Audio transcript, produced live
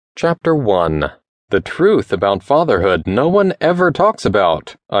Chapter 1. The Truth About Fatherhood No One Ever Talks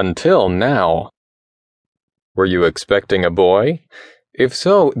About, Until Now. Were you expecting a boy? If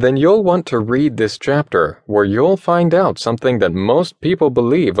so, then you'll want to read this chapter, where you'll find out something that most people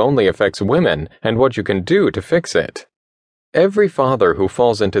believe only affects women and what you can do to fix it. Every father who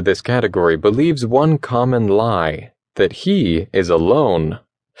falls into this category believes one common lie, that he is alone.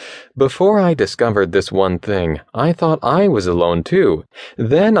 Before I discovered this one thing, I thought I was alone too.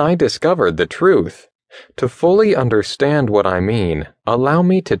 Then I discovered the truth. To fully understand what I mean, allow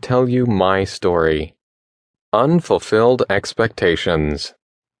me to tell you my story. Unfulfilled expectations.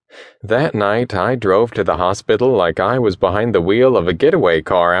 That night, I drove to the hospital like I was behind the wheel of a getaway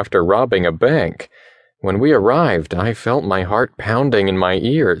car after robbing a bank. When we arrived, I felt my heart pounding in my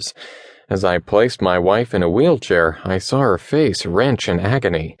ears. As I placed my wife in a wheelchair, I saw her face wrench in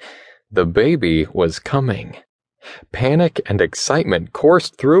agony. The baby was coming. Panic and excitement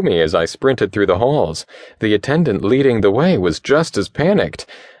coursed through me as I sprinted through the halls. The attendant leading the way was just as panicked.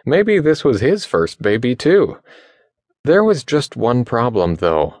 Maybe this was his first baby, too. There was just one problem,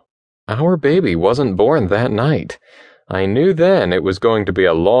 though. Our baby wasn't born that night. I knew then it was going to be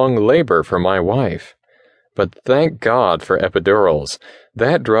a long labor for my wife. But thank God for epidurals.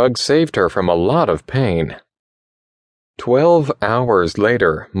 That drug saved her from a lot of pain. 12 hours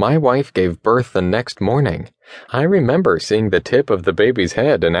later, my wife gave birth the next morning. I remember seeing the tip of the baby's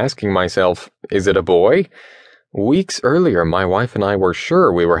head and asking myself, is it a boy? Weeks earlier, my wife and I were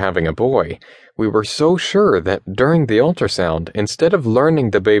sure we were having a boy. We were so sure that during the ultrasound, instead of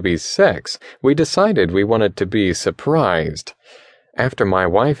learning the baby's sex, we decided we wanted to be surprised. After my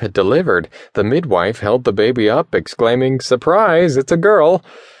wife had delivered, the midwife held the baby up, exclaiming, "Surprise, it's a girl!"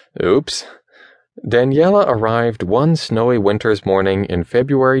 Oops. Daniela arrived one snowy winter's morning in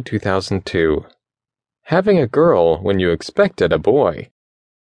February 2002. Having a girl when you expected a boy.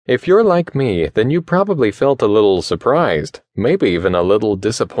 If you're like me, then you probably felt a little surprised, maybe even a little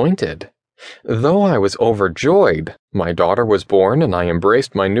disappointed. Though I was overjoyed, my daughter was born and I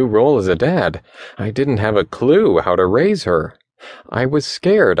embraced my new role as a dad. I didn't have a clue how to raise her. I was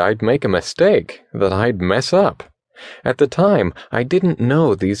scared I'd make a mistake, that I'd mess up. At the time, I didn't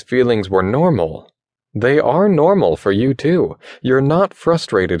know these feelings were normal. They are normal for you too. You're not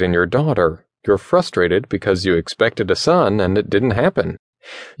frustrated in your daughter. You're frustrated because you expected a son and it didn't happen.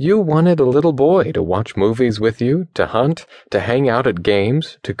 You wanted a little boy to watch movies with you, to hunt, to hang out at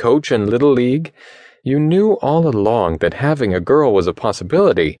games, to coach in Little League. You knew all along that having a girl was a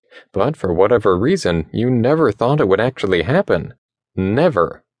possibility, but for whatever reason, you never thought it would actually happen.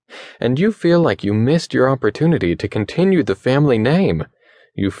 Never. And you feel like you missed your opportunity to continue the family name.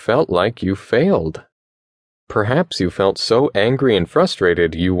 You felt like you failed. Perhaps you felt so angry and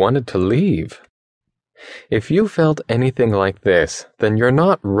frustrated you wanted to leave. If you felt anything like this, then you're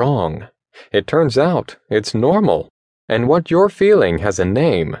not wrong. It turns out it's normal, and what you're feeling has a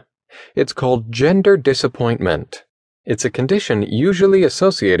name. It's called gender disappointment. It's a condition usually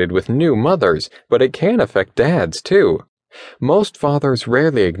associated with new mothers, but it can affect dads too. Most fathers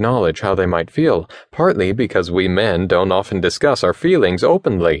rarely acknowledge how they might feel, partly because we men don't often discuss our feelings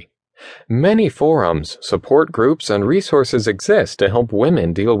openly. Many forums, support groups, and resources exist to help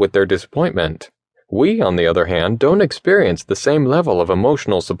women deal with their disappointment. We, on the other hand, don't experience the same level of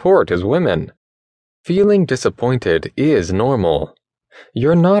emotional support as women. Feeling disappointed is normal.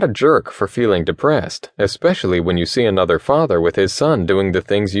 You're not a jerk for feeling depressed, especially when you see another father with his son doing the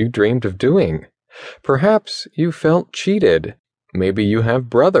things you dreamed of doing. Perhaps you felt cheated. Maybe you have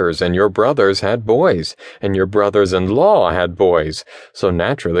brothers and your brothers had boys, and your brothers-in-law had boys, so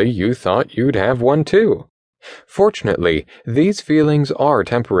naturally you thought you'd have one too. Fortunately, these feelings are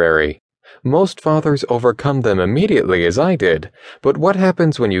temporary. Most fathers overcome them immediately, as I did, but what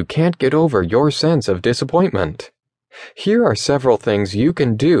happens when you can't get over your sense of disappointment? Here are several things you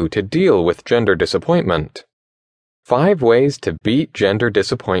can do to deal with gender disappointment. 5 ways to beat gender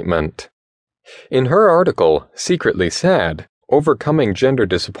disappointment. In her article, Secretly Sad, Overcoming Gender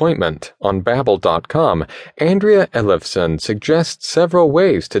Disappointment, on Babbel.com, Andrea Ellefson suggests several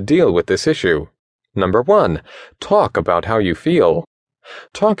ways to deal with this issue. Number 1. Talk about how you feel.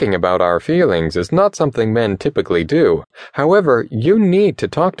 Talking about our feelings is not something men typically do. However, you need to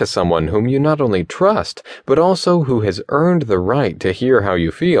talk to someone whom you not only trust, but also who has earned the right to hear how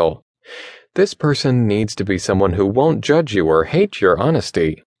you feel. This person needs to be someone who won't judge you or hate your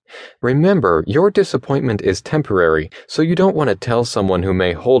honesty. Remember, your disappointment is temporary, so you don't want to tell someone who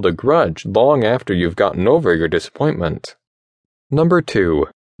may hold a grudge long after you've gotten over your disappointment. Number 2.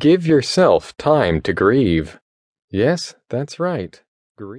 Give yourself time to grieve. Yes, that's right.